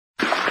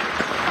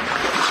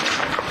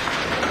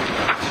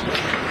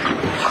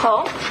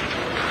Cole?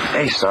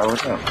 Hey, Star,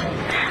 what's up?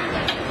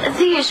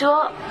 The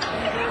usual.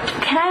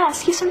 Can I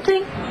ask you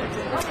something?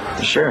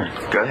 Sure,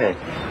 go ahead.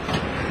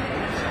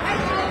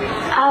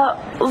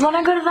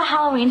 Wanna go to the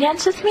Halloween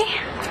dance with me?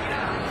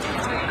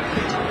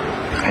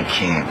 I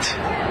can't.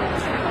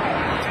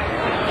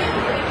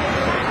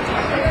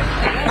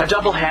 A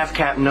double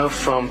half-cap, no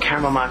foam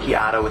caramel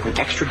macchiato with an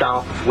extra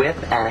dollop of whip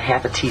and a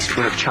half a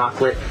teaspoon of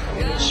chocolate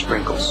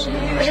sprinkles.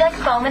 Would you like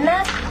foam in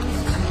that?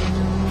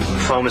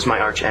 Foam is my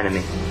arch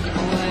enemy.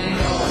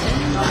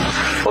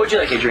 What would you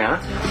like, Adriana?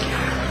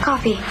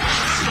 Coffee.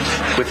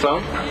 With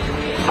foam?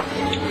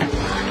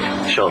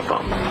 Show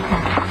foam.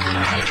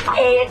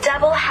 A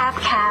double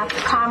half-cap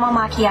caramel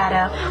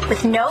macchiato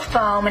with no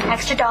foam, an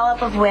extra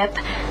dollop of whip,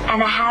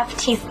 and a half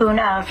teaspoon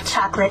of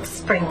chocolate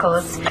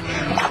sprinkles,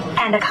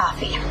 and a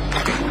coffee.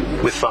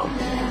 With foam.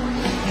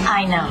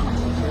 I know.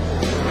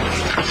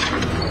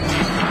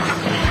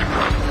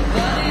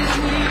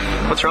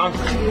 What's wrong?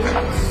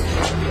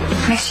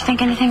 Makes you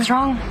think anything's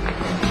wrong?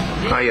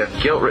 Oh, you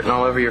have guilt written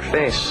all over your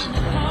face.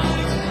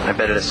 I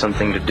bet it has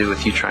something to do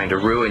with you trying to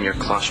ruin your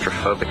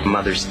claustrophobic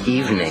mother's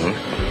evening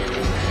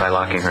by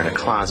locking her in a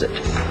closet.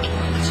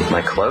 Am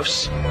I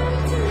close?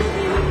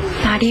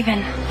 Not even.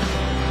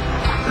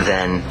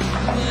 Then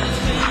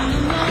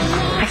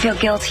I feel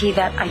guilty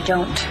that I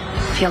don't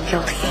feel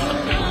guilty.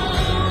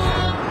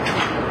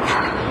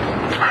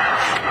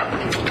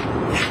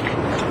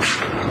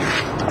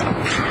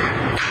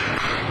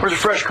 Where's the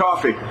fresh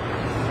coffee?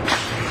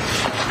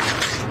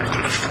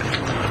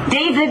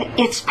 David,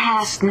 it's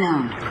past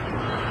noon.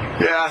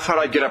 Yeah, I thought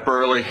I'd get up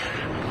early,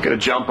 get a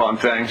jump on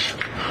things.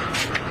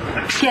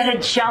 Get a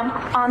jump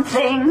on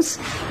things?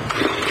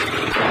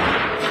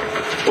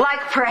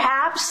 Like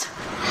perhaps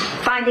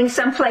finding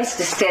some place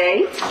to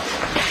stay?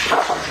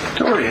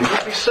 Dorian,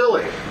 don't be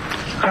silly.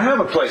 I have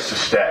a place to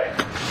stay.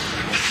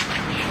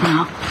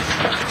 Well,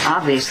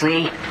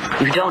 obviously,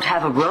 you don't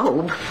have a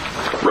robe.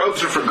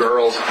 Robes are for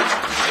girls.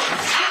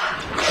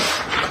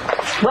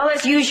 Well,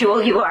 as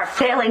usual, you are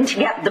failing to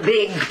get the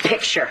big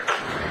picture.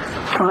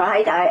 All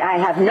right, I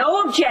have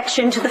no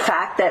objection to the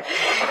fact that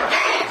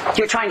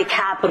you're trying to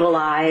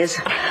capitalize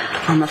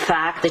on the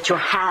fact that your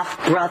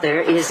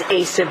half-brother is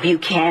Asa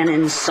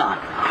Buchanan's son.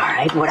 All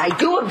right, what I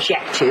do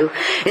object to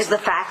is the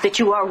fact that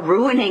you are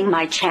ruining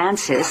my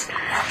chances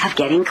of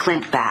getting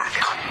Clint back.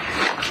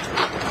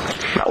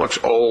 That looks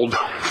old.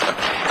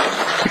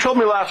 You told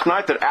me last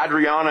night that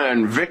Adriana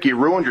and Vicky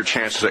ruined your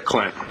chances at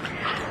Clint.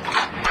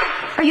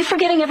 Are you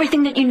forgetting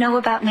everything that you know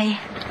about me?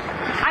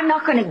 I'm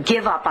not going to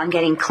give up on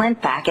getting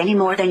Clint back any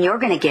more than you're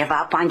going to give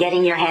up on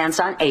getting your hands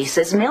on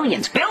Asa's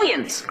millions.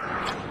 Billions!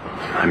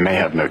 I may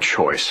have no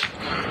choice.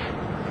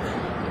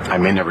 I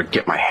may never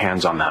get my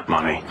hands on that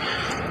money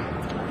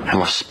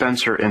unless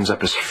Spencer ends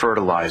up as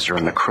fertilizer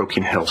in the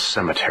Croaking Hill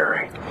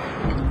Cemetery.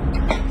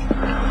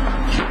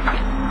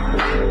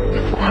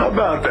 How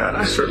about that?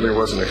 I certainly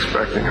wasn't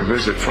expecting a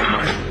visit from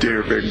my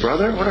dear big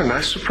brother. What a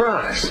nice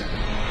surprise.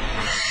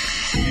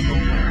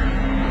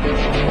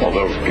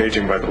 Although,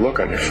 gauging by the look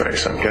on your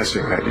face, I'm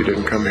guessing that you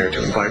didn't come here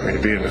to invite me to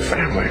be in the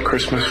family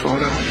Christmas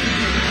photo.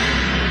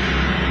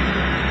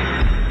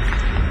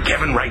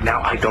 Kevin, right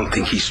now, I don't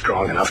think he's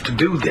strong enough to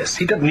do this.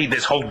 He doesn't need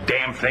this whole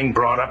damn thing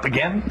brought up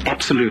again.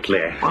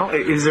 Absolutely. Well,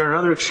 is there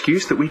another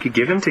excuse that we could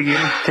give him to get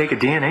him to take a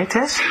DNA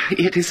test?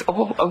 It is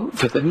all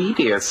over the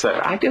media,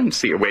 sir. I don't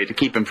see a way to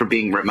keep him from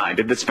being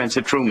reminded that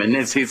Spencer Truman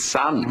is his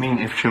son. I mean,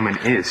 if Truman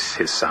is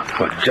his son.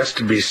 Well, just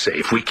to be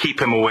safe, we keep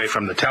him away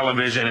from the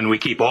television and we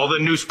keep all the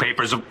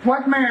newspapers.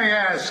 What, may I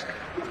ask,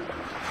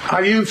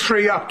 are you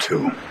three up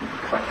to?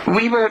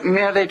 We were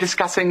merely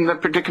discussing the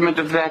predicament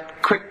of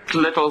that quick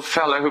little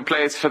fellow who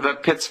plays for the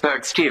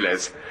Pittsburgh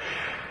Steelers.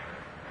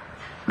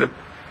 The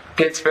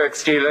Pittsburgh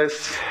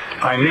Steelers?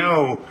 I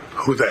know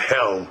who the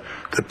hell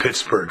the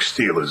Pittsburgh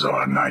Steelers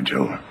are,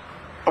 Nigel.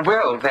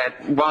 Well,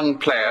 that one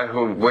player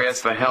who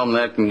wears the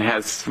helmet and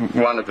has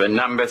one of the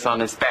numbers on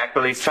his back,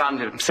 well, he's found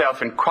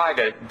himself in quite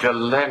a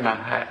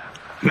dilemma.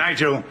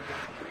 Nigel,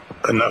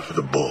 enough of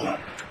the bull.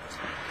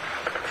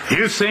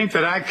 You think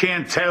that I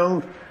can't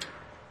tell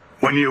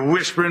when you're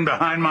whispering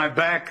behind my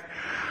back?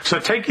 So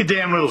take your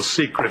damn little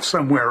secret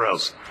somewhere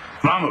else.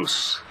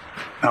 Vamos.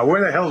 Now,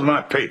 where the hell's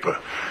my paper?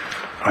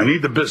 I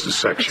need the business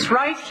section. It's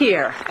right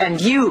here,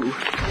 and you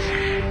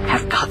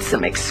have got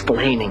some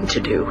explaining to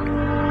do.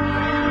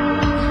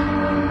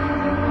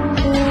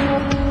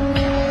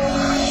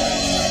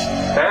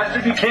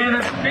 Pastor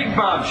Buchanan's big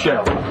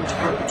bombshell.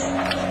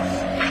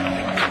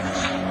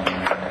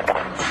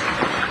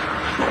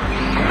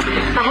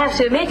 I have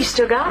to admit, you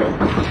still got it.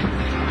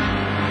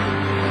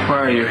 Why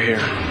are you here?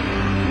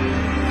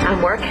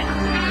 I'm working.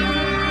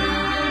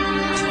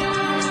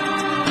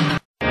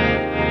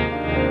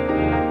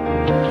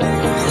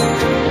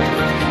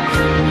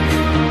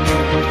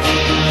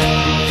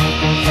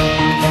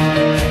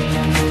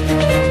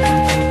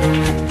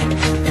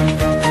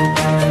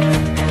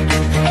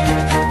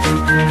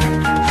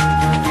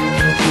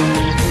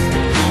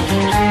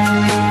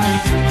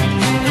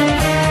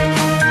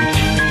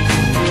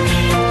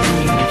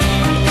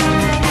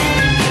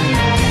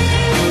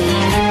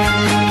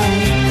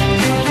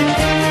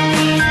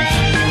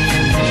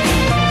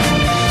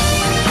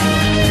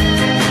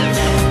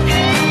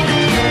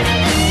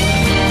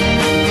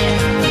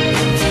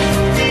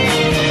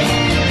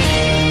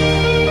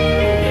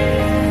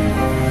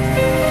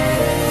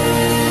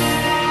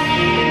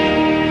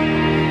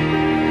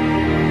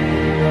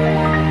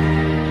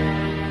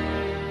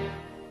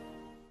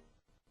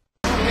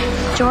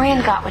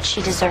 what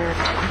she deserved.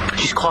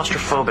 She's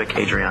claustrophobic,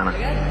 Adriana.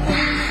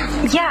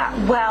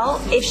 Yeah,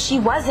 well, if she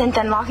wasn't,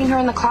 then locking her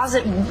in the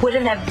closet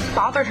wouldn't have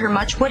bothered her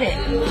much, would it?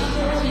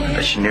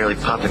 But she nearly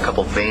popped a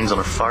couple veins on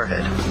her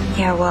forehead.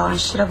 Yeah, well, I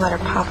should have let her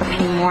pop a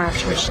few more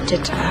after what she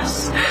did to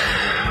us.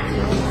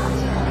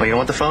 Well, you don't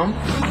want the foam?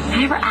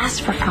 I never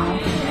asked for foam.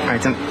 All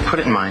right, then put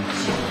it in mine.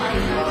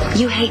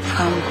 You hate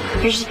foam.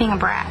 You're just being a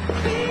brat.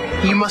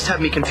 You must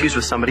have me confused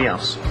with somebody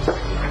else.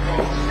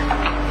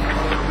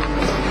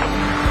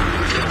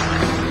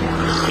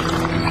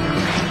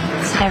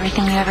 Is it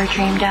everything you ever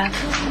dreamed of?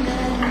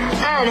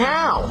 And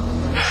how?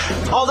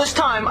 All this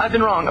time, I've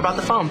been wrong about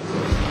the foam.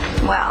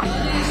 Well,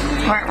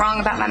 you weren't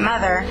wrong about my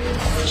mother.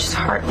 She's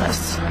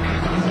heartless.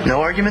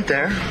 No argument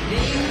there,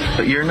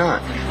 but you're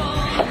not.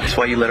 That's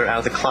why you let her out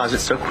of the closet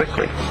so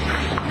quickly.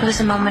 It was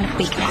a moment of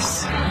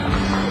weakness.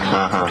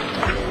 Uh-huh.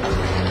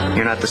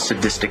 You're not the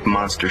sadistic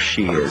monster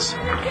she is.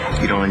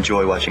 You don't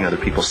enjoy watching other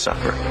people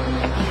suffer.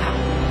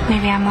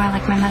 Maybe I'm more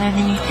like my mother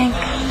than you think.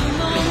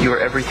 You are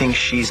everything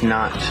she's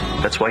not.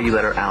 That's why you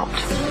let her out.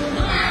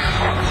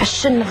 I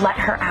shouldn't have let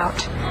her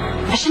out.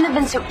 I shouldn't have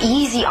been so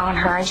easy on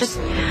her. I just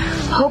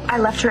hope I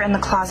left her in the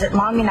closet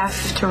long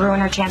enough to ruin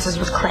her chances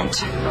with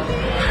Clint.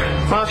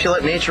 Well, if you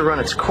let nature run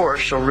its course,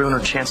 she'll ruin her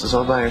chances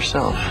all by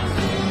herself.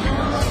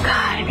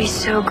 God, it'd be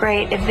so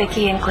great if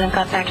Vicky and Clint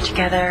got back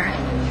together.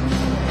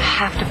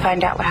 I have to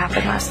find out what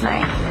happened last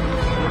night.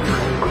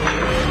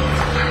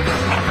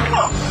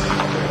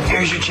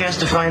 Here's your chance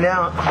to find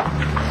out.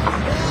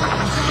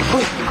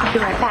 Ooh, I'll be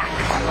right back.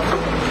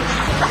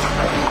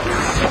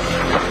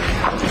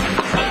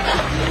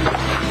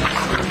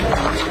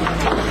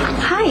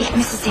 Hi,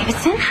 Mrs.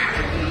 Davidson.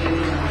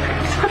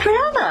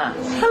 Adriana,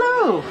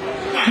 hello.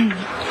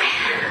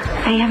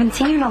 I haven't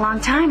seen you in a long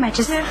time. I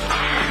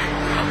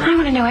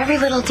want to know every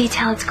little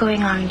detail that's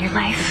going on in your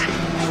life.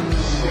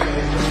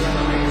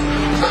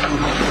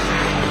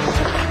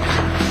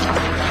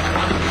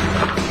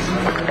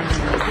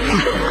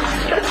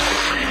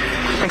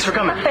 Thanks for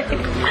coming.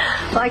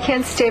 Well, I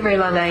can't stay very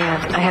long. I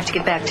have to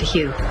get back to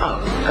Hugh.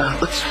 Oh,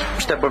 let's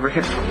step over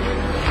here.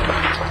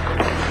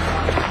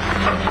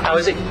 How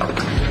is he?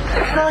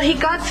 Well, he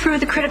got through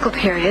the critical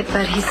period,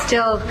 but he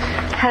still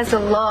has a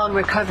long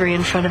recovery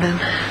in front of him.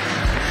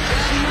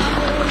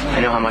 I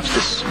know how much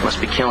this must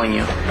be killing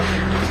you.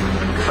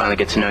 Finally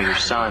get to know your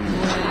son.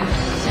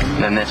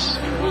 And then this.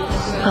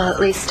 Well, at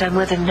least I'm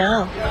with him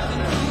now.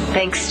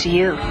 Thanks to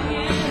you.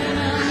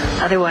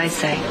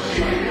 Otherwise,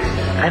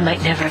 I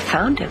might never have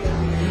found him.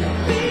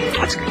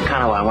 That's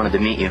kind of why I wanted to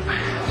meet you.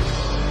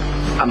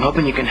 I'm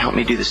hoping you can help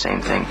me do the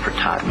same thing for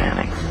Todd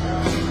Manning.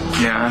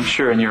 Yeah, I'm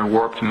sure in your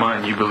warped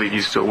mind you believe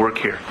you still work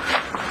here.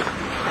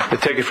 To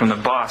take it from the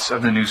boss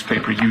of the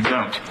newspaper, you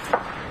don't.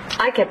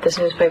 I kept this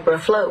newspaper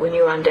afloat when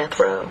you were on death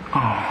row.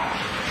 Oh.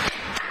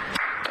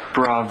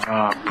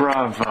 Brava,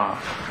 brava.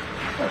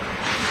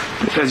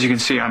 As you can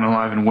see, I'm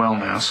alive and well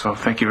now, so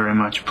thank you very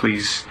much.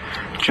 Please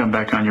jump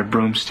back on your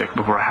broomstick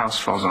before a house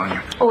falls on you.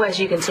 Oh, as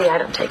you can see, I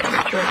don't take on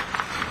the truth.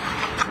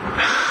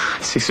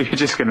 See, so you're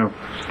just gonna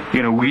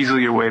weasel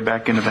your way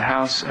back into the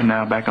house and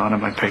now back onto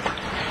my paper.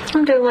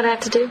 I'm doing what I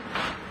have to do.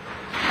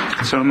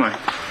 And so am I.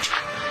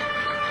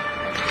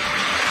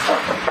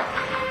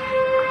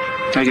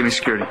 Now give me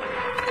security.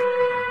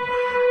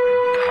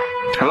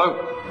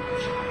 Hello?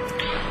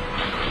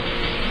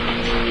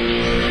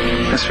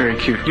 That's very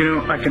cute.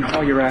 I can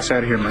haul your ass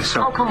out of here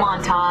myself. Oh, come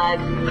on, Todd.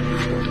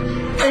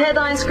 The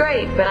headline's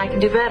great, but I can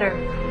do better.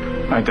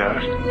 I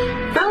doubt it.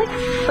 Really?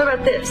 What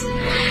about this?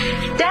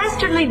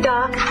 Dastardly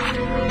Doc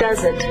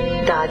doesn't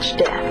dodge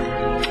death.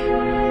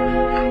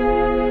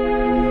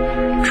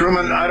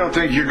 Truman, I don't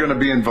think you're going to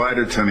be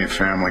invited to any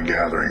family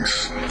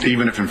gatherings,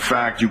 even if in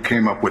fact you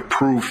came up with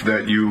proof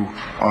that you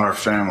are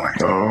family.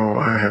 Oh,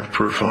 I have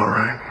proof, all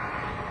right.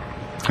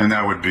 And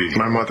that would be?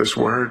 My mother's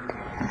word.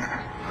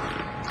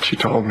 She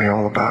told me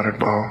all about it,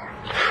 Bo.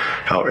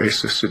 How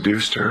Asa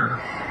seduced her,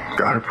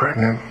 got her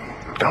pregnant,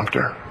 dumped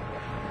her.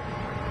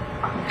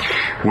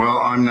 Well,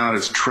 I'm not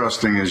as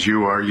trusting as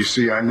you are. You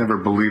see, I never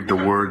believed a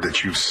word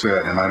that you've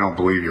said, and I don't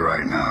believe you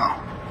right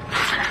now.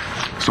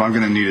 So I'm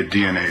going to need a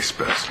DNA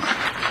specimen.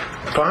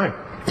 Fine.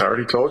 I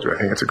already told you. I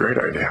think it's a great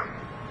idea.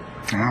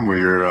 Well,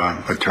 your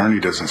attorney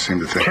doesn't seem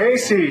to think...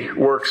 Casey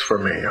works for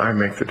me. I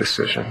make the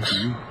decisions.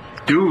 You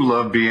do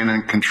love being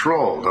in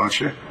control, don't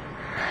you?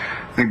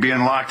 I think being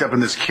locked up in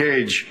this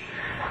cage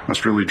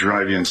must really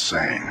drive you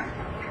insane.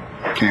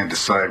 You can't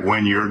decide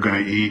when you're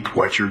going to eat,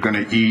 what you're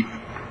going to eat,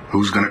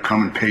 who's going to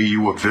come and pay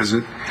you a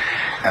visit.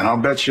 And I'll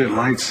bet you it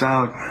lights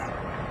out.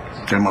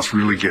 That must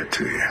really get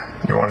to you.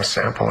 You want a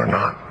sample or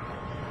not?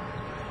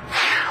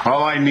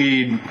 All I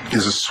need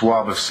is a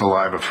swab of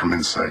saliva from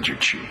inside your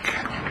cheek.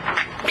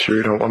 Sure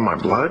you don't want my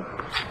blood?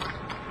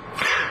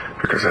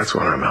 Because that's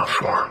what I'm out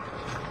for.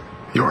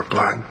 Your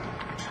blood.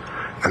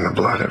 And the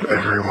blood of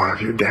every one of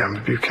you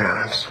damned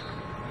Buchanans.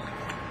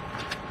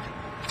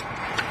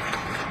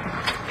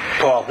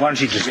 Paul, why don't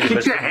you just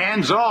keep your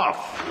hands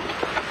off?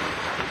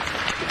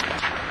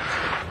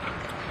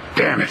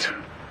 Damn it.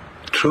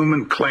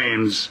 Truman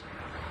claims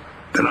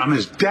that I'm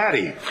his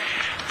daddy.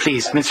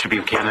 Please, Mr.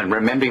 Buchanan,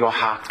 remember your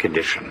heart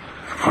condition.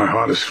 My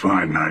heart is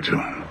fine, Nigel.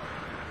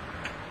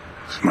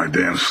 It's my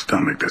damn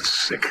stomach that's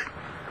sick.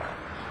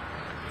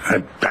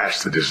 That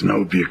bastard is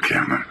no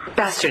Buchanan.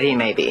 Bastard he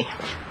may be.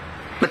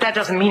 But that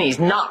doesn't mean he's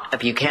not a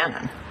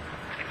Buchanan.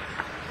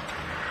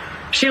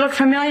 She look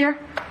familiar?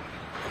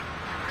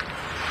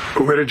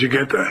 Where did you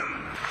get that?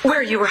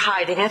 Where you were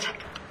hiding it.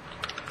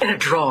 In a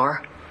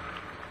drawer.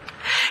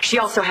 She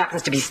also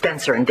happens to be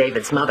Spencer and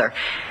David's mother.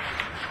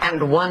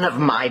 And one of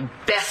my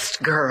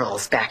best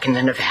girls back in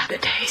the Nevada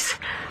days.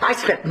 I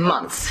spent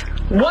months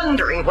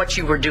wondering what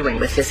you were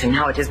doing with this, and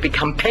now it has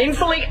become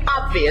painfully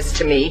obvious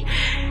to me.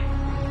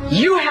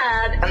 You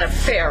had an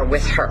affair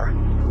with her.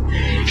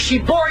 She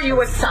bore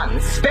you a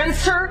son.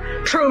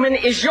 Spencer Truman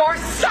is your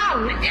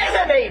son,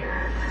 isn't he?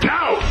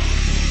 No!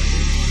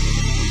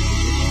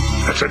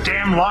 That's a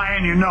damn lie,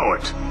 and you know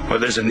it. Well,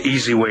 there's an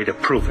easy way to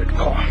prove it,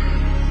 Paul.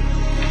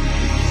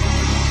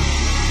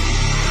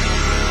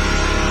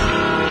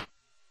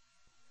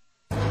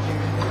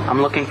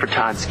 I'm looking for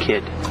Todd's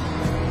kid.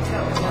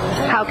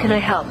 How can I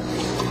help?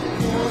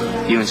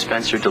 You and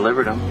Spencer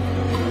delivered him.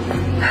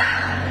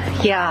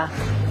 Yeah.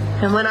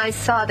 And when I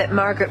saw that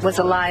Margaret was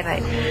alive,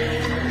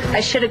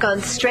 I should have gone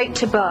straight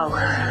to Bo.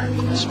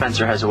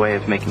 Spencer has a way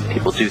of making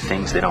people do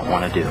things they don't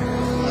want to do.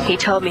 He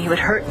told me he would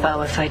hurt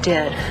Bo if I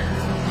did.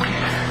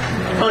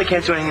 Well, he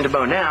can't do anything to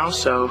Bo now,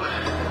 so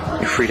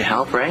you're free to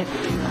help, right?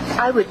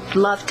 I would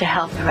love to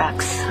help,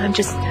 Rex.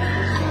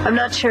 I'm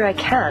not sure I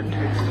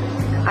can.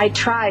 I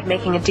tried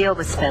making a deal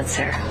with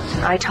Spencer.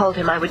 I told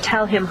him I would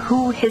tell him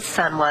who his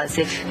son was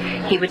if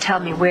he would tell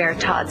me where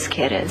Todd's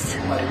kid is.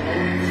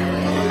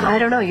 I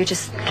don't know, you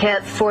just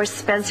can't force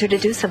Spencer to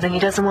do something he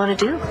doesn't want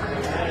to do.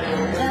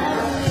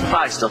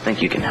 I still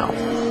think you can help.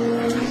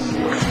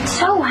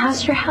 So,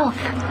 how's your health?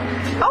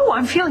 Oh,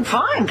 I'm feeling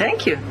fine,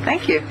 thank you.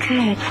 Thank you.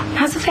 Good.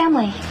 How's the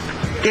family?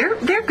 They're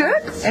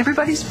good.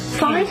 Everybody's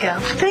fine. There you go.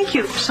 Thank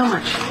you so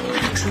much.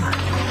 Thanks a lot.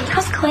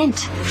 How's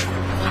Clint?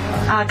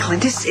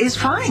 Clint is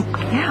fine.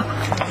 Yeah.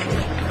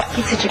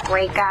 He's such a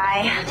great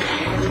guy.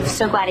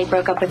 So glad he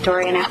broke up with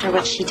Dorian after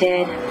what she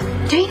did.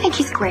 Do you think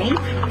he's great?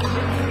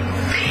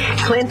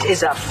 Clint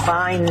is a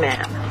fine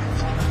man.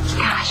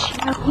 Gosh,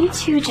 you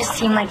two just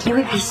seem like you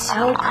would be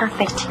so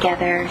perfect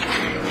together.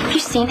 Have you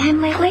seen him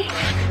lately?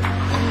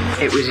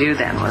 It was you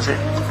then, was it?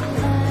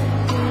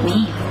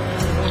 Me?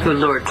 Who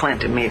lured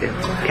Clint and me to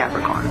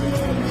Capricorn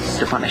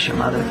to punish your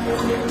mother.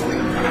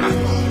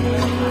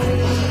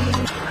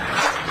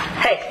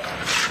 Hey.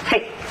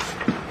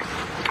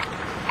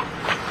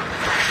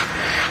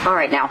 All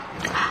right, now,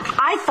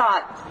 I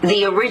thought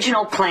the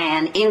original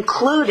plan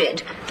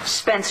included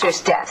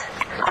Spencer's death.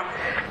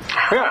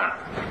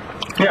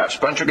 Yeah,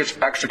 Spencer gets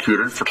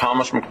executed for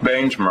Thomas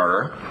McBain's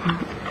murder.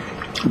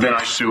 Then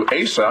I sue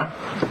Asa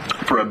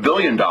for $1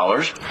 billion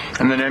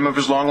in the name of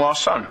his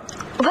long-lost son.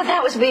 But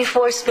that was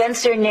before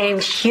Spencer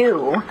named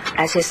Hugh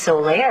as his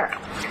sole heir.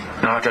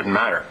 No, it doesn't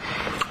matter.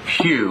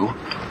 Hugh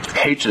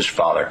hates his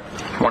father,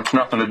 wants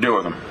nothing to do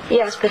with him.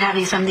 Yes, but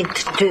having something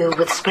to do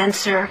with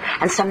Spencer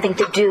and something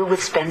to do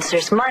with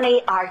Spencer's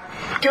money are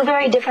two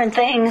very different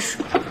things.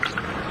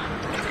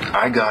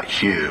 I got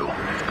Hugh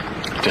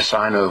to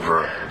sign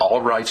over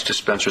all rights to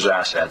Spencer's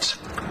assets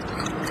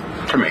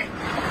to me.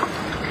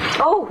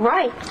 Oh,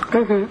 right.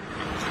 Mm-hmm.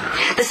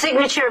 The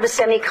signature of a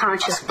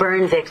semi-conscious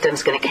burn victim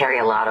is going to carry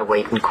a lot of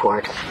weight in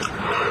court.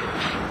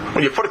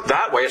 When you put it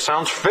that way, it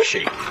sounds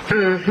fishy.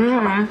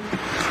 Mm-hmm.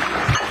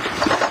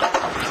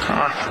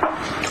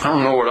 I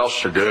don't know what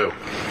else to do.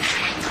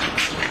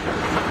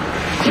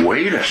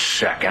 Wait a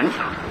second.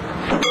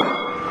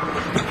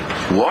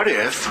 What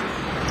if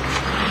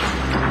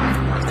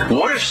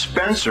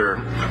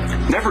Spencer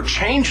never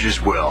changed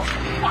his will?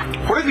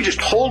 What if he just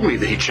told me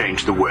that he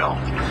changed the will?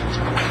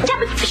 Yeah,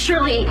 but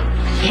surely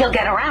he'll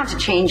get around to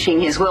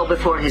changing his will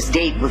before his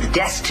date with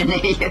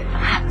Destiny.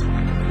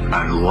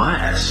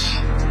 Unless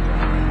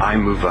I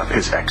move up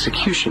his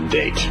execution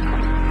date.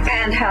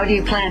 And how do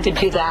you plan to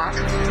do that?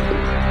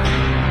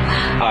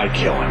 I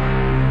kill him.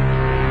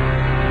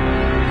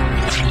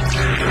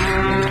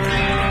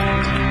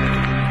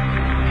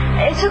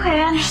 It's okay,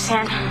 I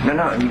understand.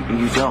 No,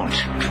 you don't.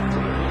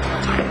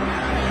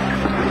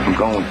 I'm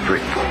going with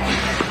Britt.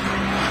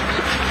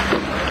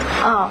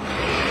 Oh.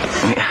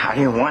 I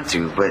didn't want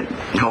to, but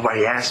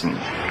nobody asked me.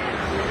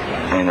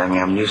 And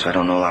I'm new, so I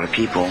don't know a lot of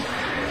people.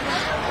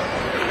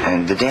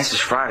 And the dance is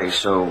Friday,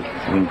 so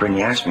when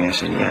Brittany asked me, I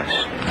said yes.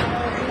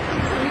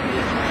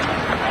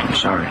 I'm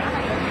sorry.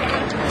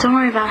 Don't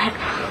worry about it.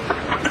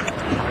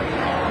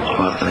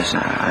 Well, listen,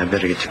 I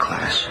better get to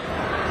class.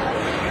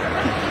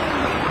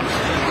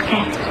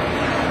 Okay.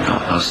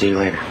 I'll see you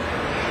later.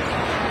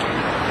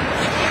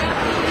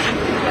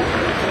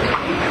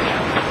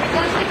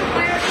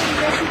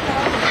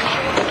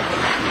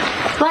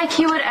 Like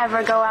he would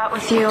ever go out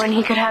with you and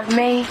he could have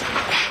me.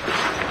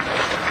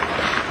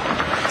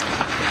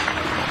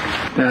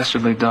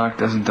 Dastardly Doc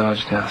doesn't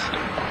dodge death.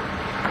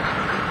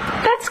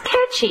 That's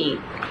catchy.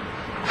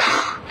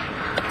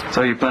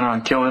 So you plan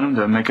on killing him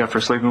to make up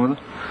for sleeping with him?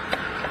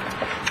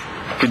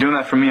 If you're doing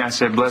that for me, I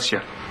say bless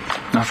you.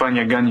 I'll find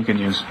you a gun you can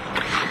use.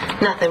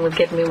 Nothing would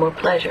give me more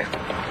pleasure.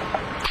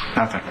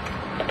 Nothing.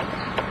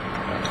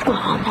 Well,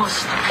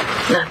 almost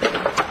nothing.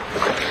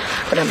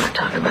 But I'm not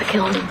talking about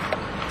killing him.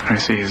 I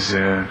see. Is he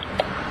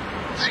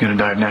going to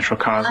die of natural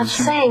causes? I'm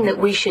saying that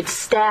we should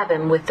stab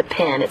him with the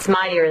pen. It's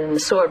mightier than the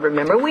sword,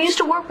 remember? We used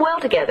to work well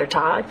together,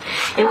 Todd.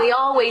 And we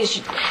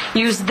always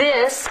use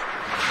this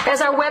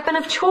as our weapon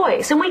of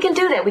choice. And we can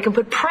do that. We can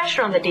put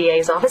pressure on the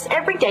DA's office.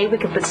 Every day we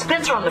can put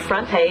Spencer on the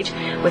front page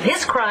with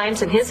his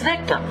crimes and his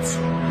victims.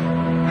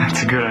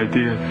 That's a good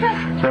idea.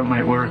 That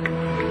might work.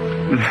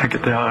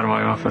 Get the hell out of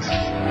my office.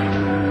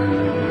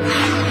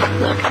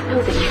 Look, I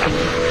know that you can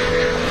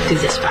do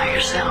this by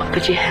yourself,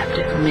 but you have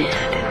to admit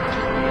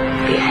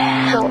it'd be a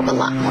hell of a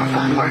lot more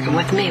fun working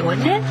with me,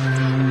 wouldn't it?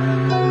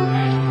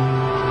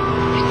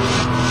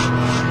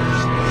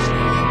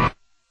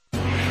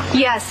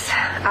 Yes,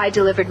 I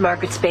delivered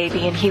Margaret's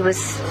baby, and he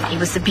was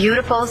a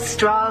beautiful,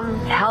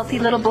 strong, healthy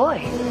little boy.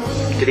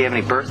 Did he have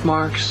any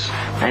birthmarks?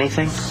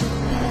 Anything?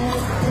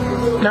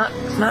 Not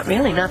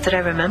really, not that I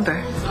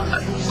remember.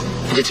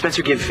 Did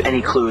Spencer give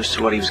any clues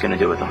to what he was going to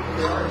do with them?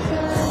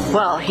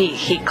 Well,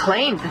 he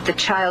claimed that the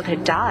child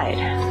had died,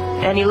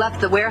 and he left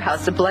the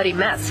warehouse a bloody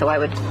mess, so I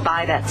would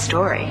buy that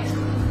story.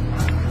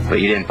 But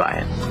you didn't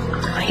buy it?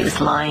 He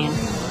was lying.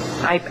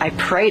 I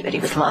pray that he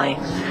was lying.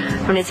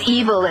 I mean, as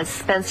evil as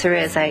Spencer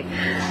is,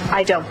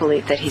 I don't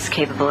believe that he's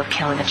capable of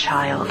killing a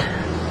child.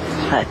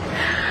 But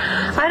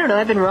I don't know,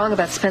 I've been wrong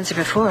about Spencer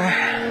before.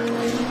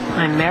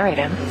 I married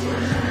him.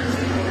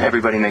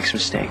 Everybody makes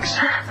mistakes.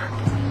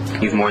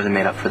 You've more than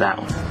made up for that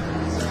one.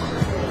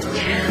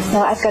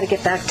 Well, I've got to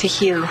get back to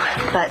Hugh,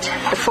 but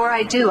before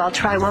I do, I'll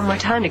try one more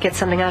time to get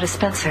something out of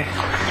Spencer.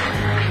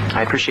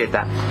 I appreciate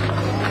that.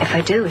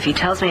 If he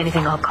tells me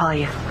anything, I'll call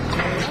you.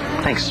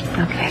 Thanks.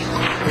 Okay.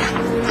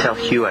 Tell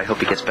Hugh I hope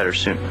he gets better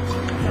soon.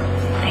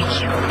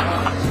 Thank you.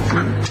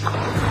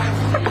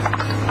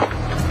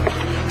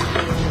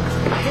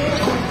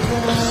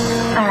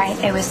 All right,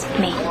 it was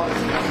me.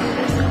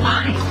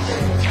 Why?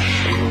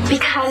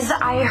 Because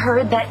I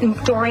heard that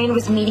Dorian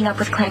was meeting up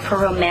with Clint for a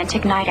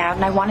romantic night out,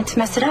 and I wanted to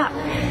mess it up.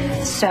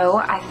 So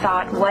I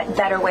thought, what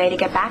better way to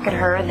get back at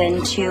her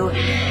than to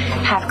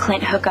have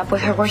Clint hook up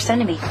with her worst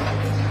enemy?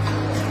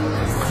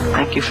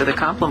 Thank you for the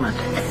compliment.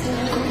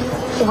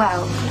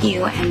 Well,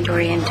 you and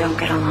Dorian don't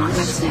get along.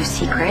 That's no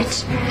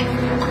secret.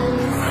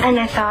 And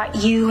I thought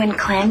you and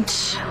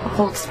Clint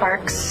hold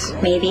sparks,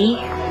 maybe.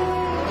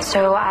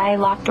 So I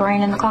locked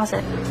Dorian in the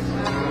closet.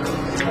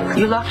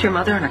 You locked your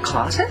mother in a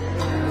closet?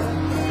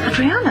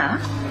 Adriana,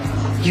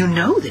 you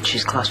know that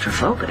she's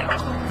claustrophobic.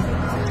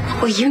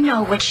 Well, you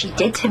know what she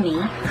did to me.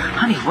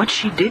 Honey, what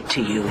she did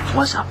to you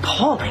was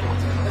appalling.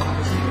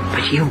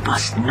 But you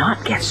must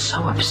not get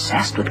so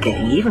obsessed with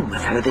getting even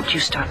with her that you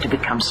start to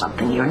become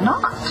something you're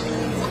not.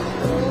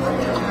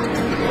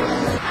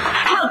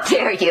 How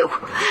dare you?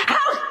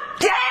 How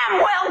damn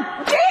well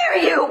dare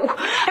you?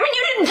 I mean,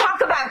 you didn't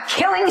talk about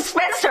killing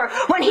Spencer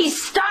when he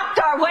stopped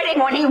our wedding,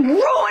 when he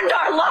ruined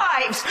our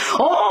lives.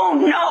 Oh,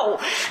 no.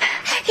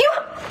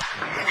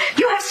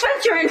 You have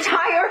spent your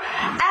entire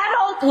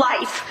adult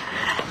life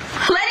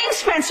letting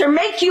Spencer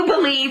make you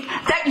believe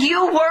that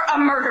you were a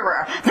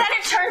murderer. Then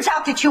it turns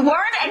out that you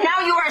weren't, and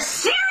now you are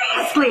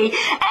seriously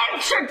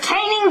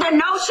entertaining the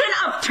notion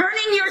of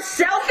turning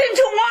yourself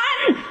into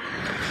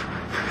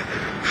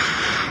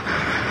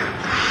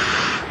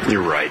one?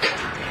 You're right.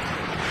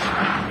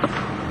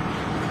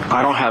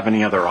 I don't have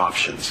any other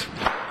options.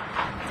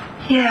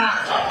 Yeah.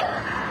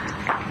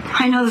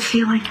 I know the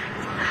feeling.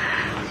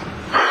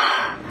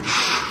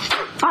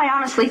 I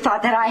honestly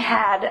thought that I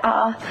had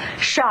a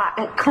shot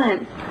at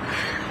Clint.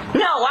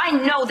 No, I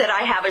know that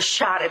I have a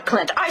shot at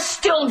Clint. I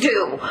still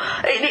do.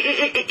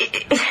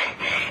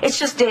 It's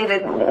just,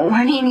 David,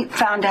 when he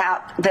found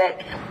out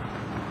that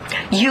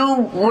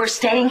you were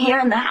staying here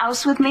in the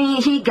house with me,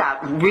 he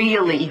got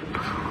really,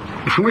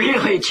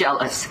 really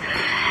jealous.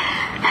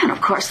 And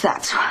of course,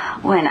 that's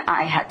when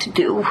I had to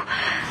do,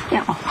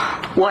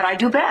 what I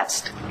do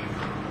best.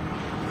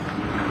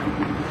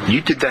 You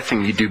did that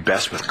thing you do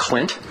best with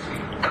Clint?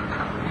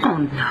 Oh,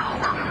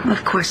 no.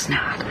 Of course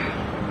not.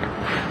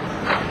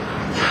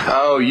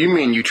 Oh, you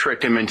mean you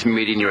tricked him into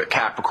meeting you at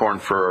Capricorn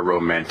for a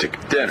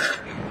romantic dinner?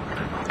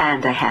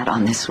 And I had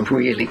on this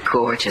really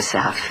gorgeous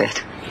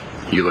outfit.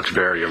 You looked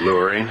very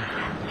alluring.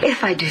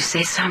 If I do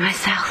say so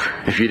myself.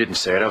 If you didn't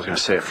say it, I was going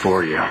to say it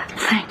for you.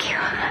 Thank you.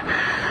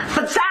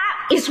 But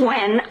that is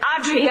when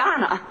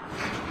Adriana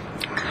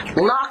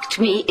locked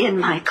me in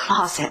my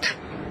closet.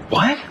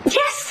 What?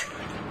 Yes.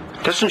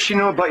 Doesn't she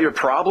know about your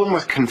problem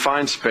with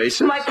confined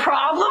spaces? My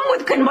problem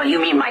with, what do you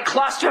mean, my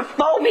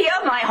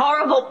claustrophobia, my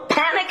horrible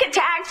panic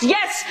attacks?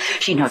 Yes,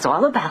 she knows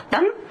all about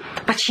them,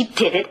 but she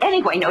did it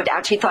anyway. No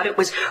doubt she thought it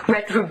was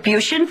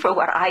retribution for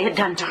what I had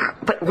done to her.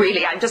 But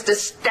really, I'm just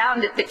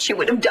astounded that she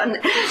would have done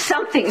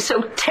something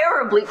so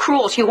terribly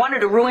cruel. She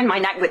wanted to ruin my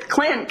night with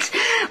Clint,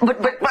 but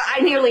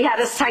I nearly had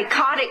a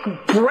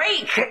psychotic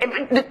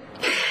break.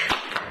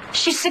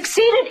 She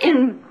succeeded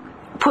in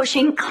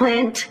pushing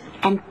Clint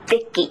and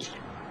Vicky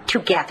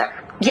together.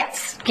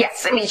 Yes.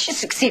 I mean, she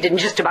succeeded in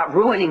just about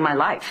ruining my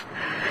life.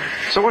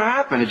 So what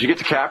happened? Did you get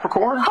to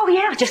Capricorn? Oh,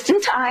 yeah, just in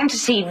time to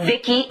see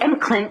Vicky and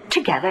Clint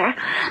together,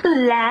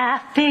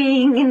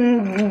 laughing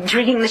and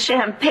drinking the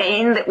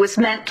champagne that was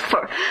meant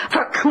for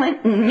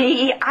Clint and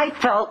me. I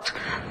felt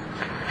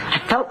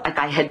like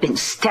I had been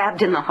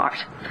stabbed in the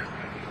heart.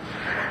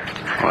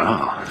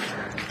 Wow.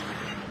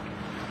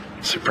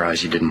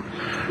 Surprised you didn't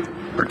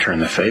return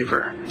the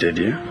favor, did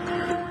you?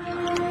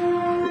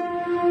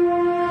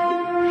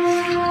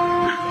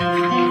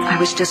 I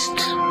was just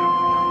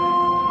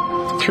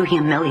too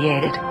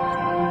humiliated.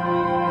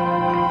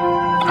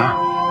 Oh.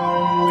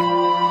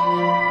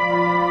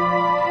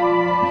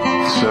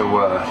 So,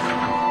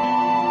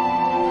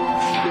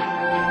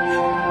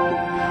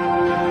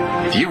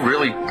 do you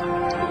really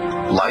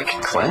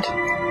like Clint?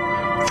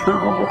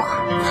 Oh,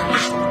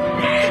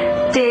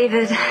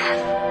 David.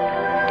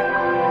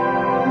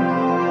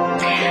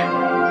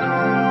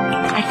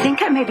 I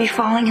think I may be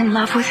falling in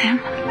love with him.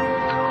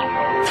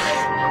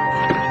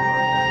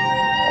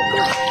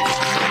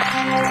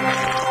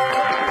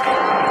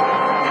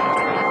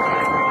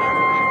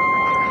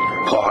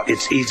 Paul,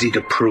 it's easy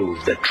to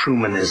prove that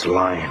Truman is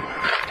lying.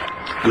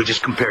 We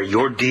just compare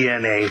your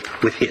DNA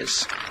with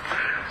his.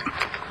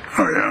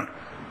 Oh, yeah?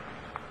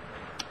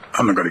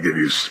 I'm not going to give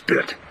you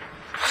spit.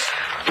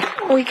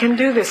 We can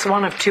do this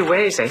one of two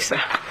ways,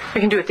 Asa.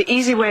 We can do it the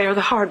easy way or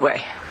the hard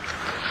way.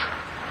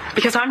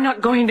 Because I'm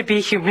not going to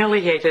be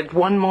humiliated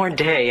one more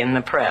day in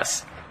the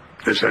press.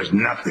 This has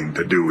nothing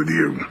to do with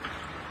you.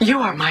 You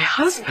are my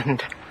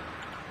husband.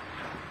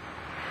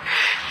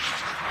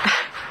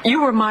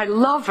 You were my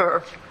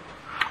lover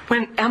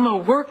when Emma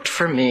worked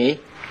for me,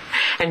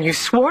 and you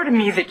swore to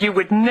me that you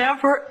would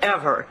never,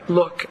 ever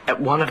look at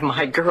one of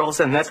my girls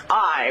and that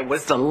I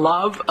was the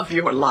love of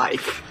your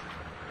life.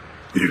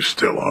 You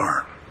still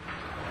are.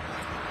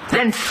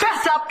 Then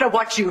fess up to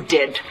what you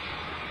did.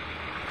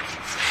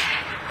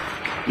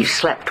 You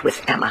slept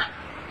with Emma.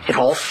 It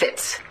all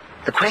fits.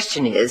 The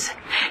question is,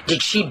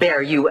 did she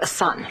bear you a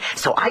son?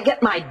 So I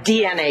get my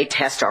DNA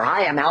test or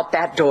I am out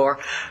that door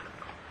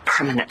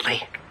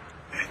permanently.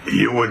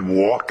 You would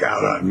walk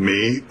out on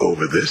me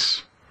over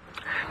this?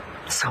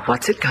 So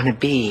what's it gonna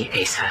be,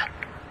 Asa?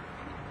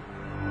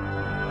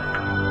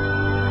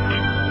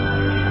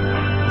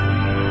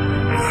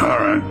 All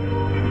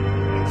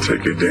right.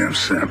 Take your damn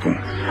sample.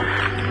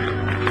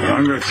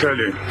 I'm gonna tell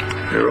you,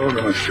 you're all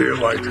gonna feel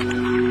like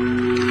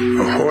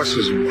a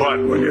horse's butt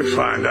when you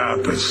find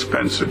out that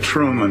Spencer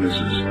Truman is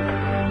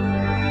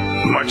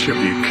as much a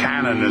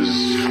Buchanan as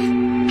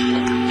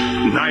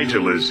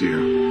Nigel is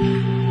you.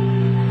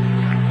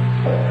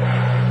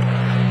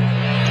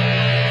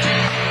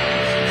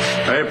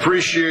 I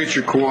appreciate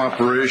your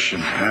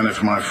cooperation, and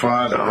if my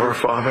father... Our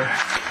father?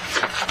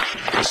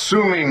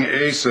 Assuming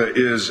Asa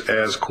is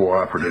as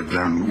cooperative,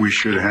 then we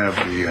should have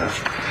the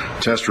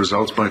test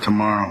results by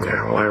tomorrow.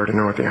 Yeah, well, I already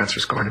know what the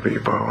answer's going to be,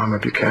 Bo. I'm a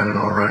Buchanan,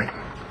 all right.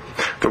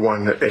 The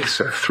one that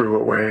Asa threw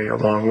away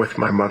along with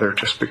my mother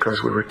just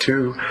because we were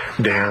too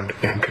damned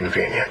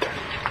inconvenient.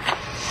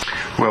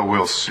 Well,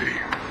 we'll see.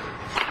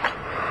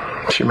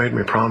 She made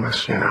me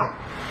promise, you know.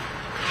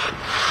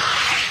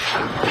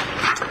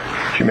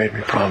 She made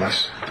me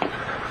promise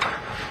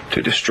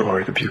to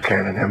destroy the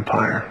Buchanan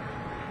Empire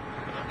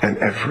and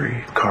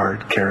every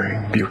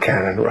card-carrying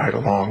Buchanan right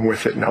along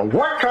with it. Now,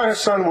 what kind of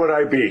son would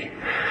I be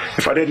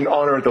if I didn't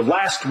honor the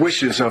last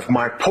wishes of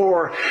my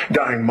poor,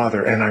 dying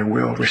mother? And I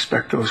will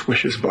respect those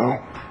wishes,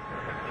 Bo.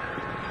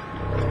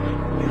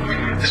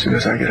 As soon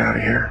as I get out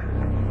of here,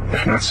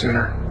 if not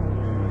sooner.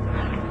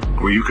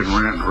 Well, you can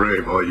rant and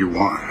rave all you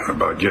want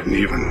about getting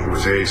even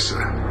with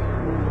Asa.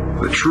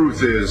 The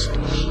truth is,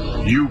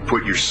 you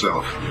put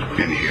yourself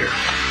in here.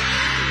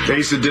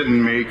 Asa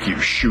didn't make you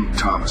shoot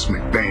Thomas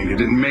McBain. He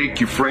didn't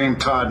make you frame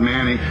Todd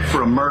Manning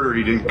for a murder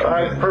he didn't commit.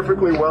 I'm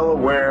perfectly well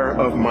aware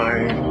of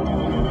my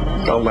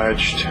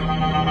alleged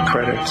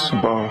credits,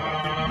 Bo.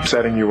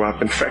 Setting you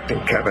up,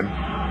 infecting Kevin.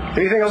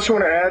 Anything else you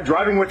want to add?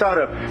 Driving without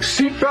a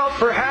seatbelt,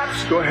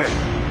 perhaps? Go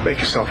ahead. Make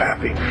yourself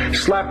happy.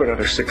 Slap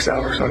another 6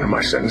 hours under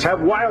my sentence.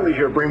 Have Wiley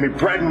here bring me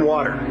bread and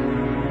water.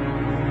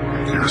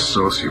 You're a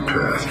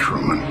sociopath,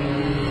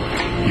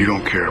 Truman. You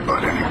don't care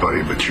about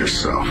anybody but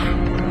yourself.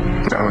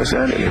 Now, is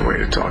that any way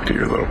to talk to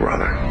your little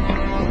brother?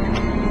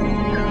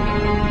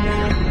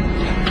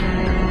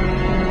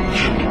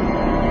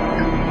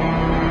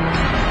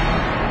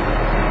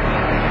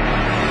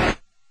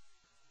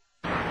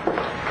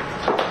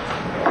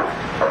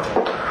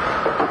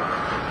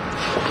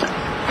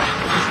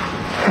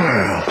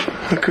 Well,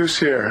 look who's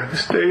here.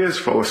 This day is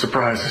full of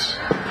surprises.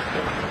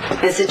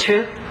 Is it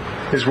true?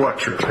 Is what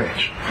true,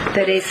 Paige?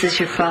 That Ace is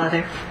your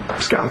father.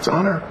 Scout's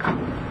honor.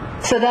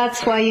 So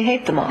that's why you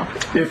hate them all.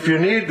 If you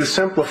need the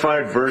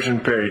simplified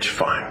version, Paige,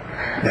 fine.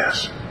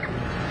 Yes.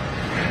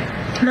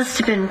 It must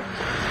have been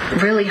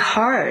really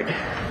hard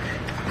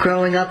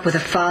growing up with a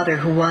father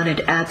who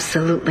wanted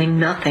absolutely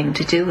nothing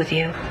to do with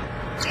you.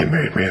 He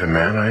made me the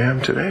man I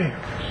am today.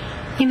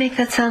 You make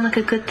that sound like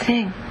a good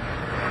thing.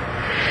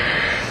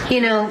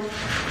 You know,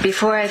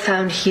 before I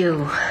found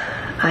Hugh,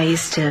 I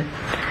used to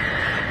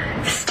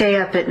stay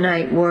up at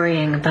night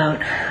worrying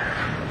about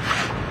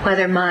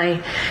whether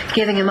my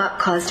giving him up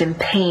caused him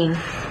pain,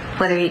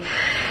 whether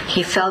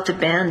he felt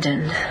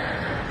abandoned.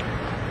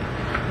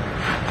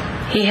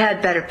 He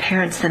had better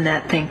parents than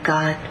that, thank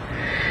God.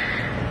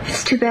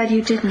 It's too bad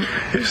you didn't.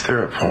 Is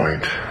there a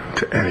point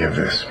to any of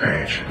this,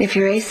 Paige? If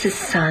you're Ace's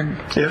son...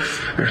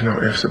 If? There's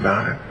no ifs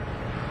about it.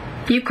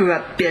 You grew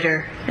up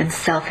bitter and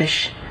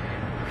selfish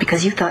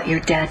because you thought your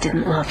dad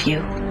didn't love you.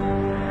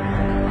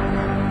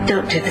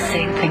 Don't do the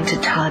same thing to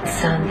Todd's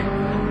son.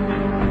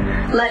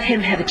 Let him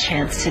have a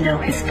chance to know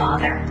his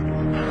father.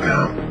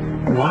 Now,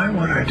 why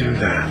would I do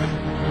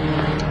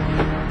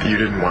that? You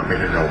didn't want me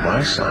to know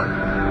my son.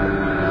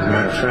 As a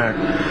matter of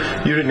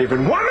fact, you didn't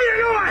even want me to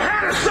know I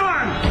had a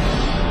son!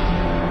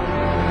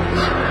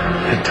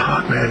 And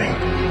Todd Manning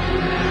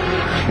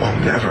will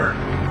never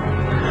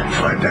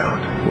find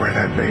out where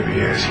that baby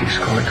is. He's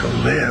going to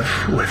live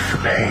with the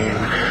pain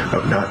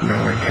of not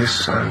knowing his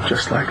son,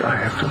 just like I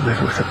have to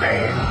live with the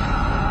pain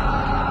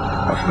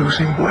of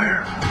losing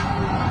Blair.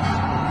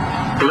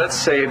 Let's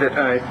say that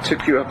I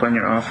took you up on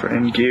your offer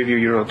and gave you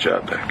your old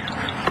job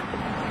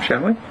back.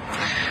 Shall we?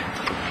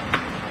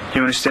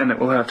 You understand that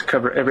we'll have to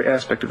cover every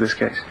aspect of this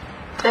case?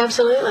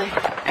 Absolutely.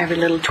 Every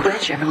little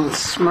twitch, every little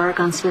smirk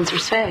on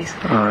Spencer's face.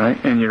 All right,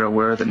 and you're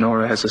aware that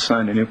Nora has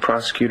assigned a new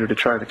prosecutor to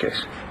try the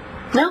case?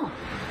 No.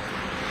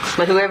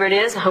 But whoever it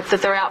is, I hope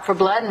that they're out for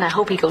blood, and I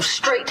hope he goes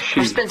straight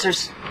for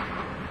Spencer's...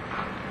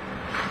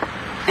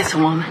 It's a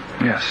woman.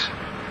 Yes.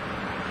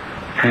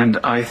 And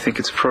I think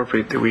it's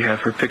appropriate that we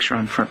have her picture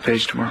on the front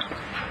page tomorrow.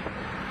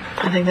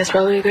 I think that's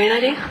probably a great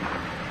idea.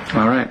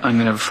 All right, I'm going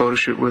to have a photo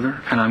shoot with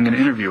her, and I'm going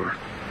to interview her.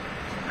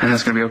 And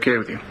that's going to be okay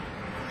with you?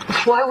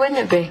 Why wouldn't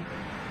it be?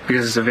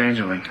 Because it's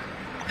Evangeline.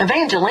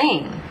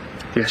 Evangeline?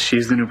 Yes,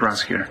 she's the new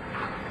prosecutor.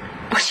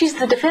 Well, she's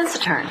the defense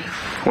attorney.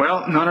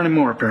 Well, not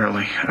anymore,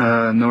 apparently.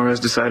 Nora has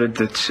decided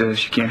that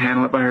she can't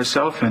handle it by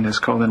herself and has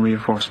called in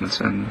reinforcements,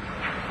 and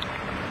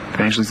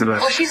Evangeline's the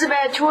best. Well, she's a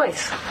bad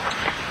choice.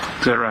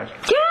 Is that right?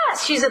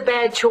 Yes, she's a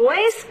bad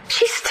choice.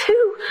 She's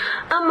too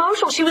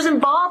emotional. She was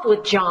involved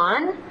with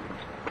John.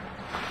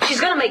 She's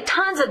going to make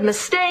tons of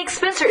mistakes.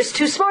 Spencer is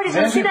too smart. He's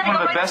going to see that and go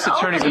one of the right best to the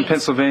attorneys in openings.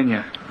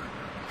 Pennsylvania.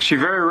 She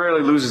very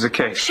rarely loses a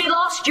case. She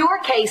lost your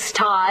case,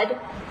 Todd.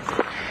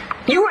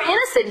 You were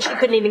innocent and she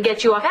couldn't even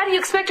get you off. How do you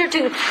expect her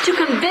to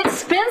convict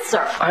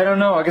Spencer? I don't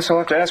know. I guess I'll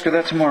have to ask her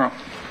that tomorrow.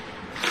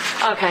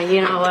 Okay,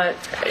 you know what?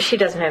 She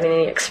doesn't have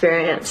any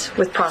experience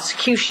with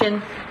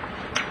prosecution.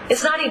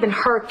 It's not even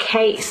her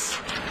case.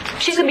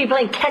 She's going to be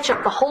playing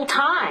catch-up the whole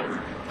time.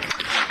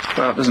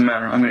 Well, it doesn't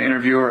matter. I'm going to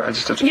interview her. I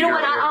just have to... You know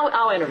what?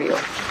 I'll interview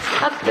her.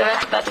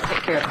 That'll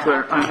take care of her.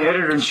 Claire, I'm the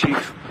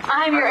editor-in-chief.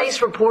 I'm your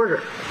ace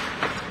reporter.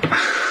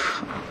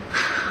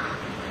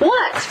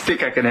 What? I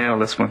think I can handle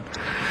this one.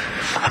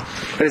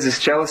 Is this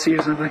jealousy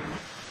or something?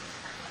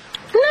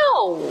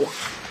 No.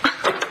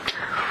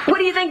 What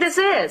do you think this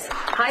is?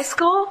 High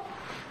school?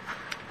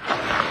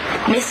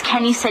 Miss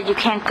Kenny said you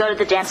can't go to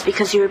the dance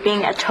because you were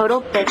being a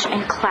total bitch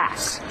in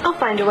class. I'll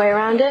find a way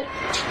around it.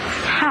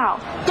 How?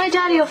 My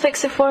daddy will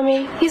fix it for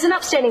me. He's an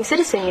upstanding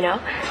citizen, you know.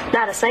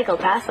 Not a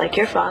psychopath like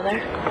your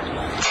father.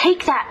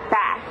 Take that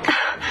back.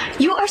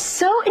 You are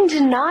so in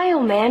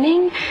denial,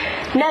 Manning.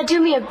 Now do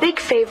me a big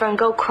favor and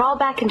go crawl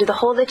back into the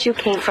hole that you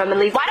came from and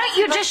leave... Why don't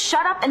you just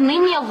shut up and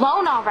leave me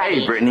alone already?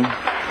 Hey, Brittany.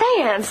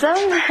 Hey, handsome.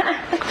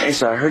 Hey,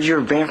 so I heard you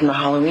were banned from the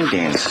Halloween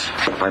dance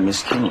by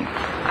Miss Kenny.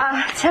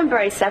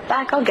 Temporary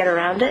setback. I'll get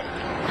around it.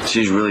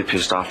 She's really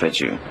pissed off at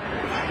you.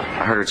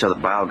 I heard her tell the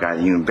bio guy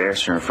that you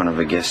embarrassed her in front of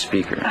a guest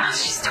speaker.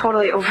 She's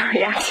totally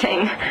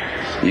overreacting.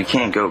 You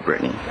can't go,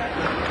 Brittany.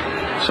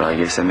 So I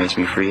guess that makes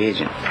me free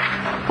agent.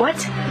 What?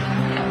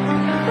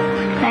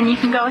 Then you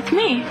can go with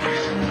me.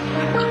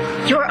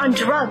 You're on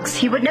drugs.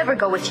 He would never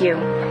go with you.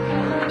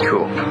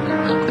 Cool.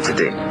 It's a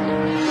date.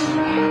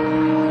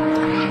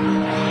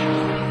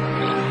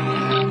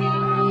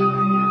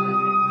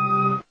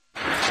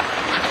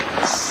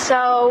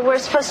 So we're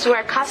supposed to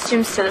wear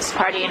costumes to this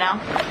party, you know?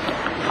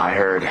 I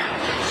heard.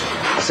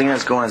 I was thinking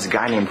that's going as a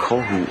guy named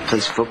Cole who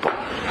plays football.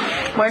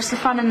 Where's the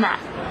fun in that?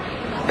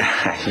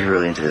 You're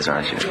really into this,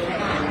 aren't you?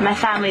 My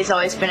family's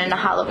always been into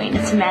Halloween.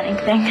 It's a Manning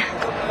thing.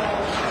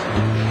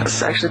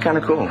 That's actually kind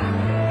of cool.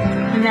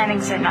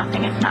 Mannings are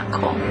nothing if not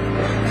cool.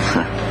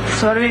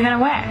 So what are we going to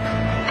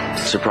wear?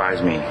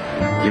 Surprise me.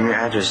 Give me your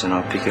address and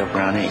I'll pick you up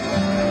around 8.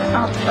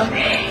 Oh,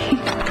 okay.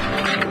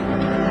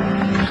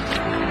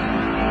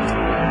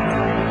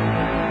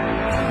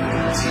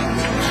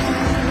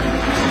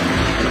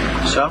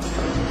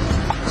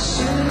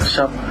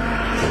 So,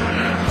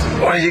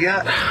 what have you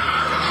got?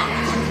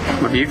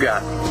 What have you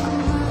got?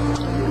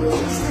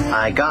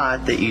 I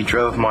got that you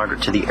drove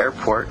Margaret to the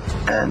airport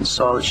and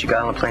saw that she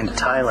got on a plane to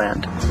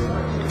Thailand.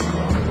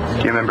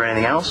 Do you remember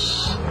anything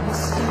else?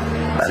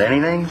 About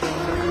anything?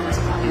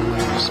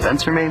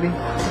 Spencer, maybe?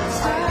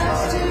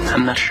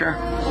 I'm not sure.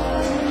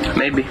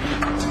 Maybe.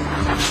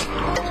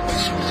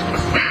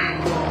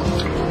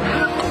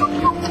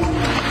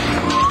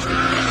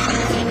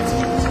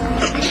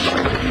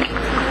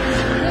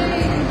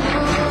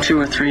 Two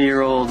or 3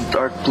 year old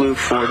dark blue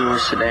 4-door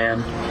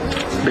sedan.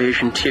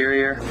 Beige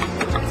interior.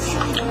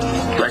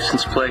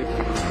 License plate.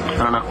 I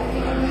don't know.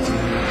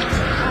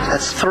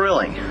 That's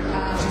thrilling.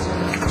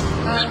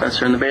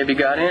 Spencer and the baby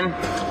got in,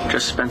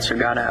 just Spencer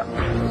got out.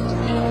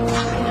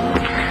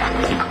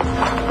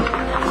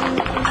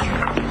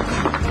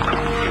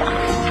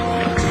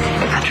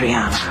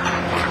 Adriana,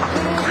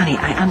 honey,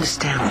 I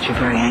understand that you're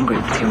very angry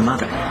with your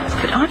mother,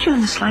 but aren't you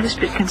in the slightest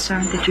bit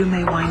concerned that you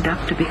may wind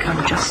up to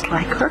become just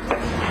like her?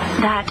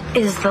 That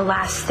is the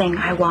last thing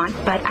I want,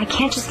 but I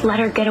can't just let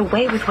her get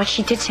away with what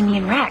she did to me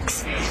and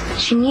Rex.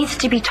 She needs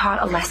to be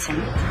taught a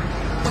lesson.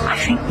 I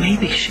think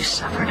maybe she's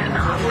suffered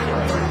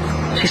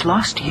enough. She's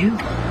lost you,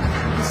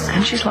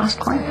 and she's lost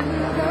Clint.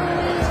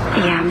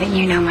 Yeah, but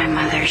you know my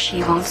mother.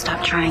 She won't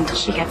stop trying till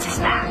she gets us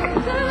back.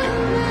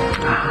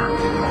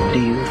 Do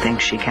you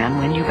think she can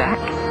win you back?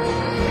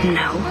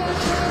 No.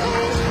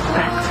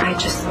 But I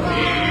just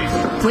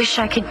wish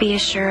I could be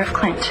as sure of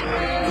Clint.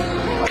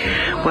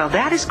 Well,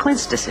 that is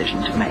Clint's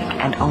decision to make,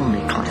 and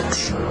only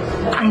Clint's.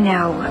 I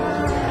know.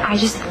 I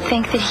just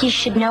think that he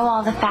should know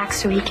all the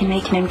facts so he can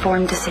make an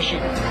informed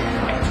decision.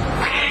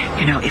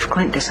 You know, if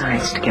Clint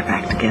decides to get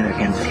back together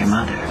again with your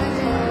mother,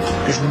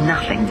 there's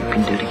nothing you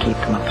can do to keep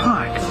them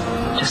apart,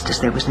 just as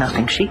there was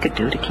nothing she could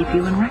do to keep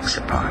you and Rex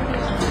apart.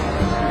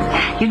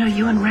 You know,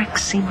 you and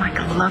Rex seem like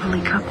a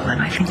lovely couple,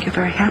 and I think you're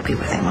very happy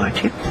with him,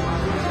 aren't you?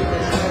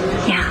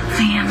 Yeah,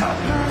 I am.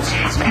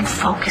 Then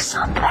focus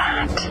on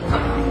that.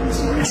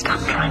 And stop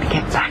trying to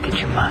get back at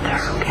your mother,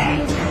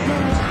 okay?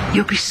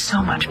 You'll be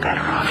so much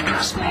better off,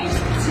 trust me.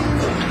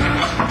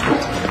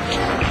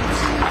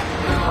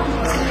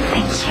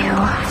 Thank you.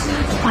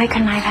 Why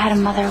couldn't I have had a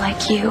mother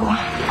like you?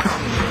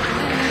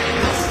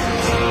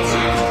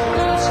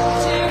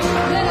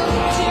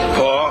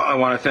 Paul, I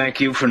want to thank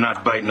you for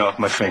not biting off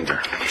my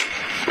finger.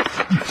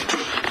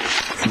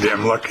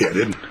 Damn lucky I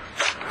didn't.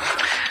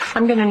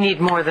 I'm going to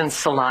need more than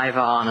saliva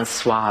on a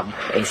swab,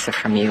 Asa,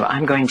 from you.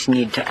 I'm going to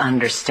need to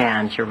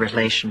understand your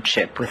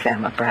relationship with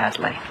Emma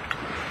Bradley.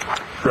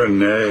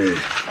 Renee,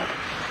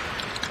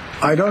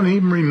 I don't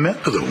even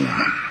remember the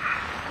woman.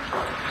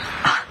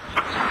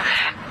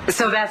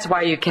 So that's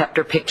why you kept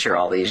her picture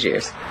all these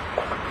years.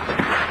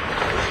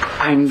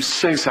 I'm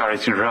so sorry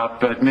to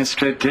interrupt, but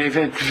Mr.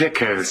 David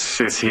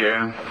Vickers is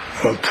here.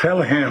 Well,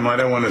 tell him I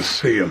don't want to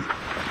see him.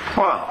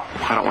 Well,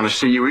 I don't want to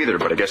see you either,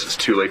 but I guess it's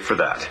too late for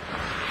that.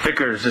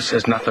 Vickers, this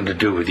has nothing to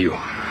do with you.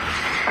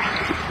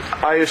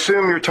 I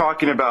assume you're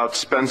talking about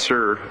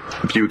Spencer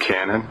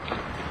Buchanan.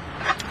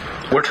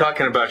 We're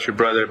talking about your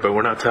brother, but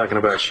we're not talking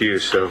about you,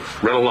 so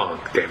run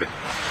along, David.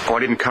 Oh, I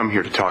didn't come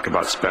here to talk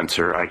about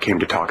Spencer. I came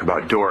to talk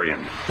about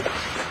Dorian.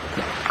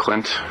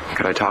 Clint,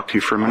 could I talk to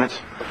you for a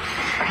minute?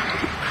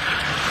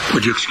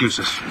 Would you excuse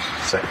us?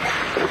 Second.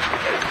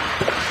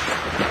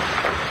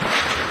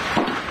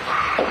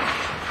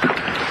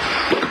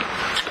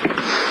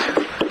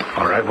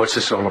 All right, what's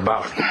this all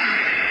about?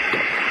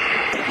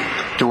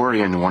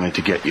 Dorian wanted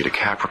to get you to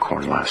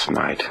Capricorn last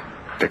night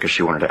because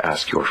she wanted to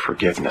ask your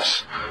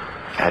forgiveness.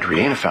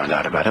 Adriana found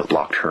out about it,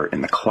 locked her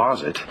in the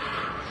closet,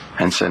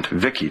 and sent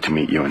Vicky to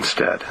meet you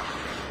instead.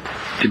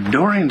 Did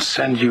Dorian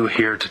send you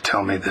here to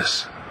tell me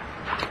this?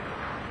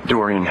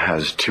 Dorian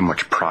has too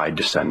much pride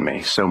to send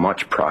me. So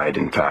much pride,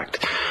 in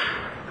fact,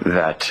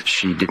 that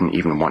she didn't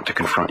even want to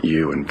confront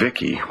you and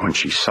Vicky when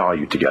she saw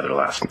you together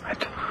last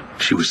night.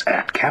 She was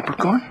at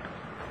Capricorn?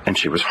 And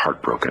she was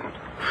heartbroken.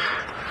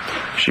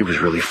 She was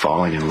really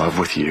falling in love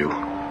with you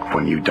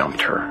when you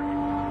dumped her.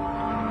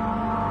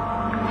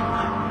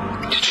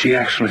 Did she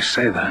actually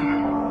say that?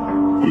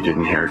 You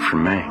didn't hear it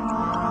from me.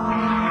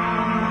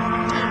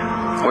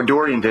 What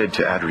Dorian did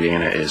to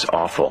Adriana is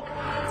awful.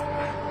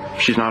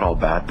 She's not all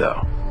bad,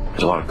 though.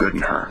 There's a lot of good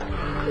in her.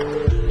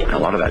 And a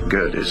lot of that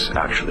good is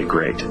actually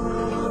great.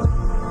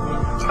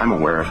 I'm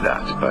aware of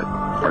that, but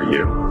are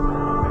you?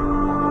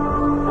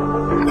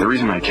 The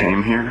reason I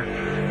came here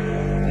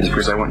is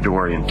because I want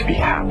Dorian to be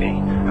happy.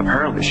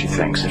 Apparently she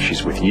thinks if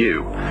she's with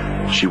you,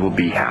 she will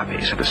be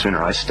happy. So the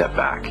sooner I step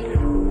back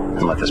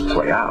and let this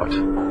play out,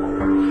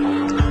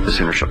 the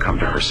sooner she'll come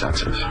to her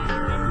senses.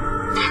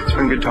 It's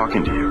been good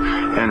talking to you.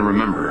 And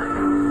remember,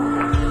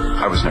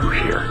 I was never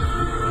here.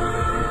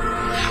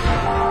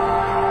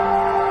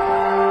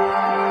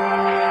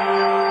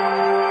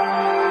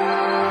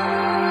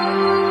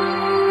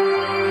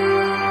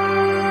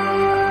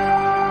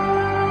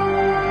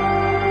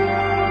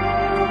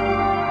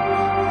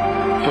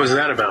 What was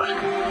that about?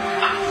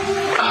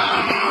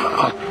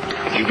 I'll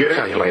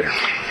tell you later.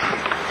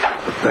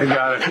 I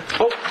got it.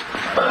 Oh,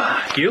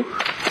 you?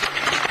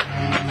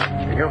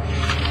 Here you go.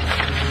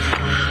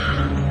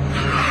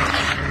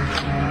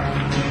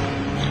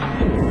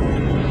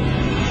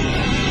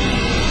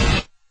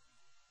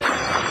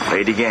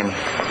 Late again.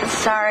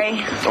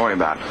 Sorry. Don't worry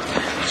about it.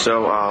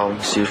 So I'll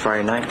see you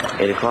Friday night,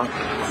 8 o'clock.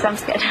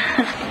 Sounds good.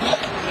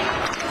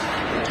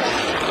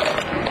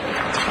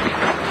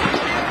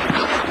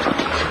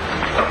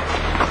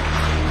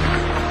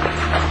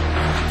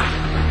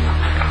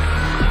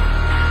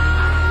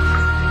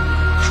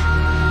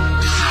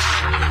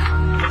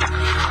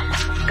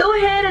 Go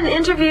ahead and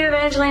interview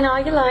Evangeline all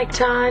you like,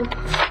 Todd.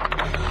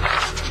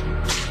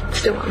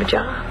 still want a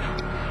job.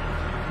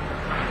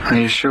 Are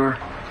you sure?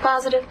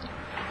 Positive.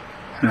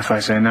 And if I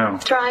say no?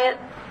 Try it.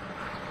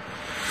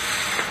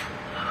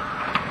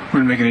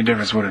 Wouldn't make any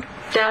difference, would it?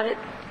 Doubt it.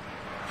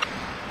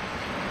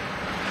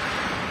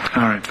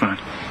 All right, fine.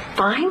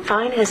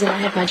 Fine, as in I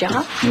have my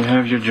job. You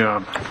have your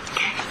job.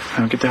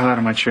 Now get the hell out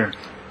of my chair.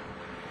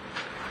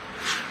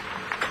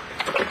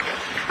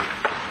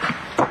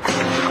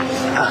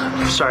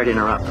 Sorry to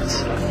interrupt.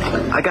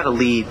 I got a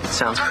lead that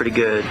sounds pretty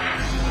good.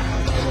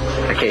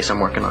 A case I'm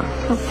working on.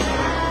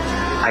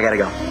 I gotta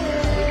go.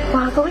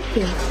 Well, I'll go with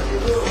you.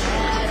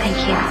 Thank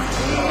you.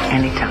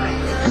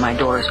 Anytime. My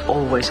door is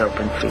always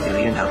open for you.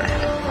 You know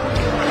that.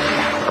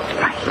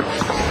 Bye.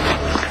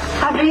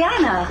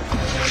 Adriana.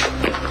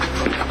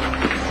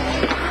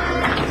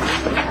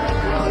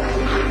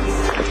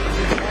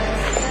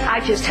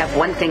 I just have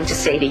one thing to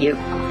say to you.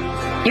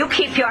 You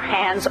keep your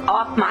hands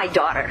off my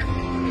daughter.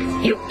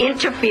 You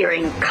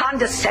interfering,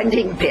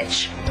 condescending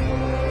bitch.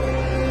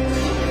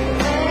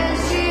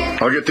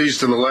 I'll get these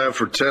to the lab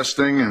for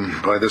testing,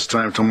 and by this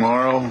time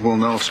tomorrow, we'll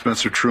know if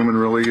Spencer Truman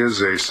really is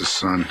Ace's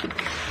son.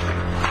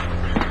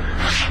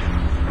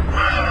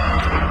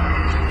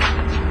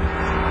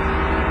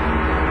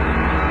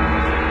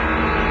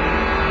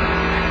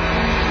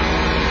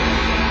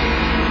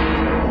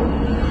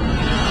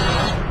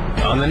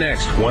 On the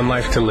next One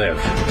Life to Live.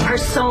 Her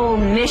sole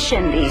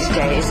mission these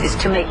days is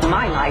to make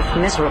my life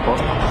miserable.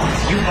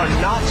 You are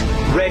not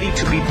ready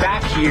to be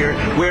back here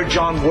where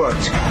John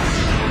worked.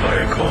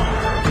 Michael,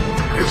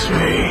 it's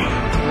me.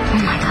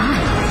 Oh my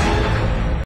God.